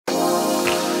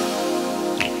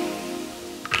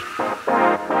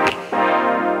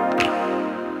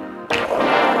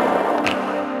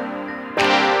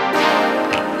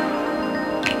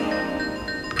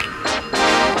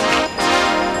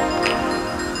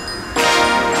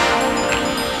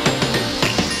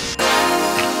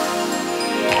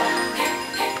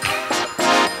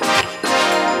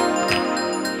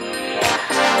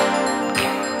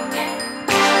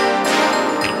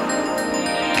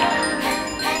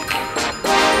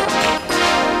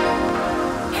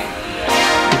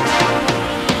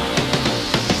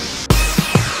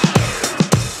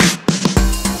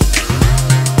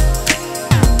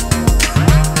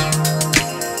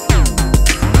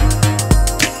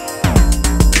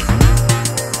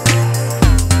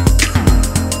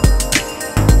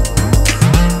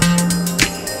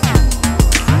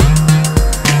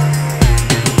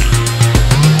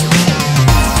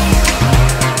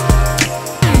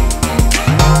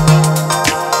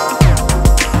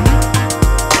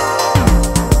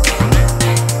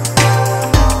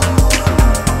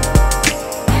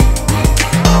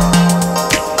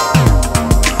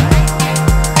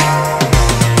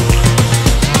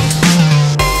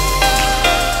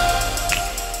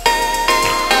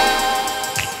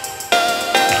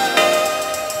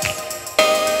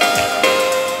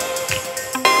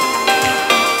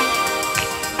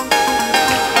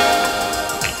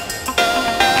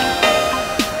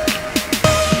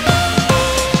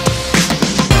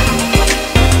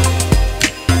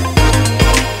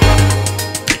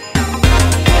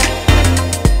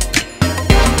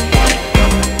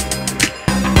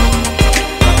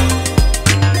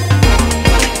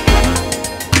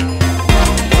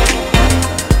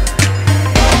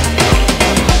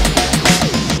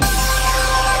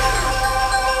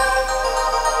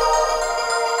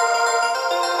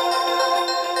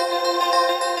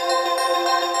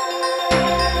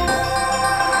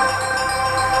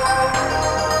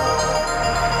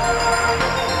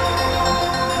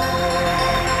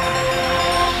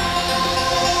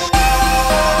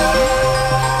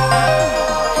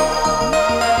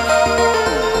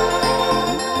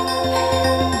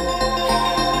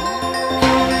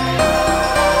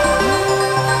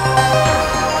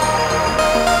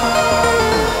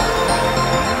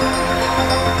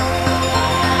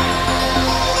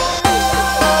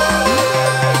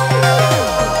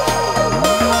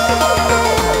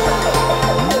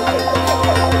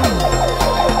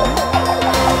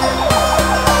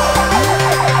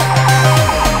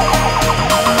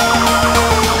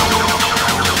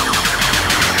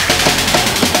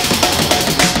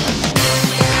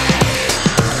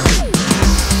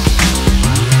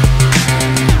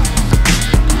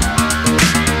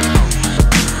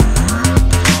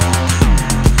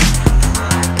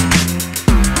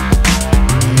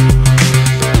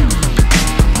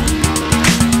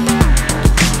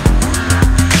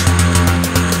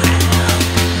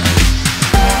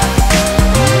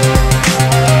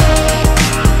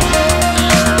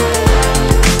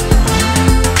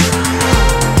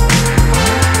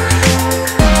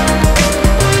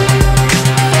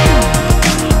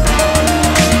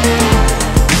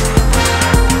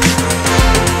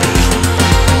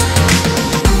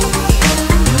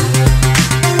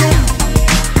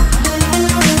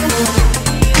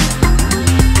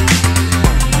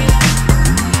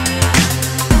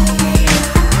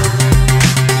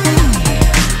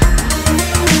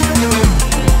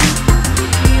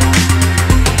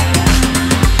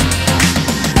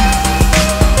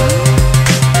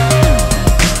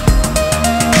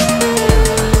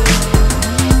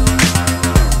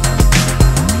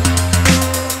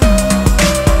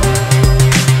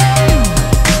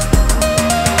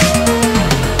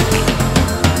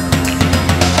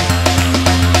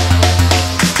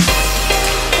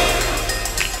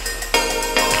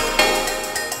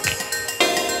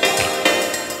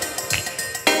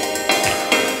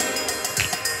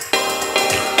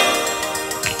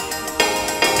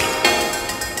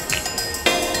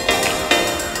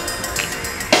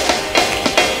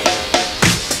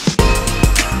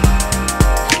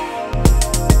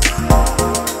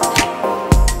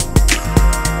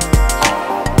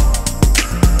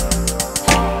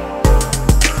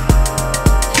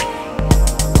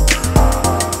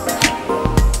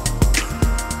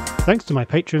Thanks to my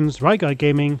patrons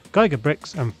RyGuyGaming,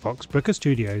 GeigerBricks and Fox brickr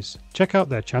Studios. Check out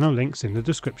their channel links in the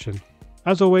description.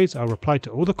 As always, I'll reply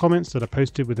to all the comments that are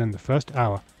posted within the first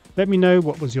hour. Let me know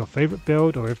what was your favourite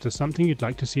build or if there's something you'd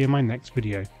like to see in my next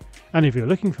video. And if you're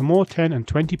looking for more 10 and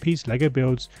 20 piece LEGO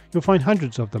builds, you'll find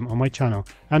hundreds of them on my channel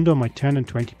and on my 10 and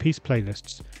 20 piece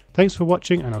playlists. Thanks for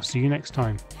watching and I'll see you next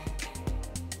time.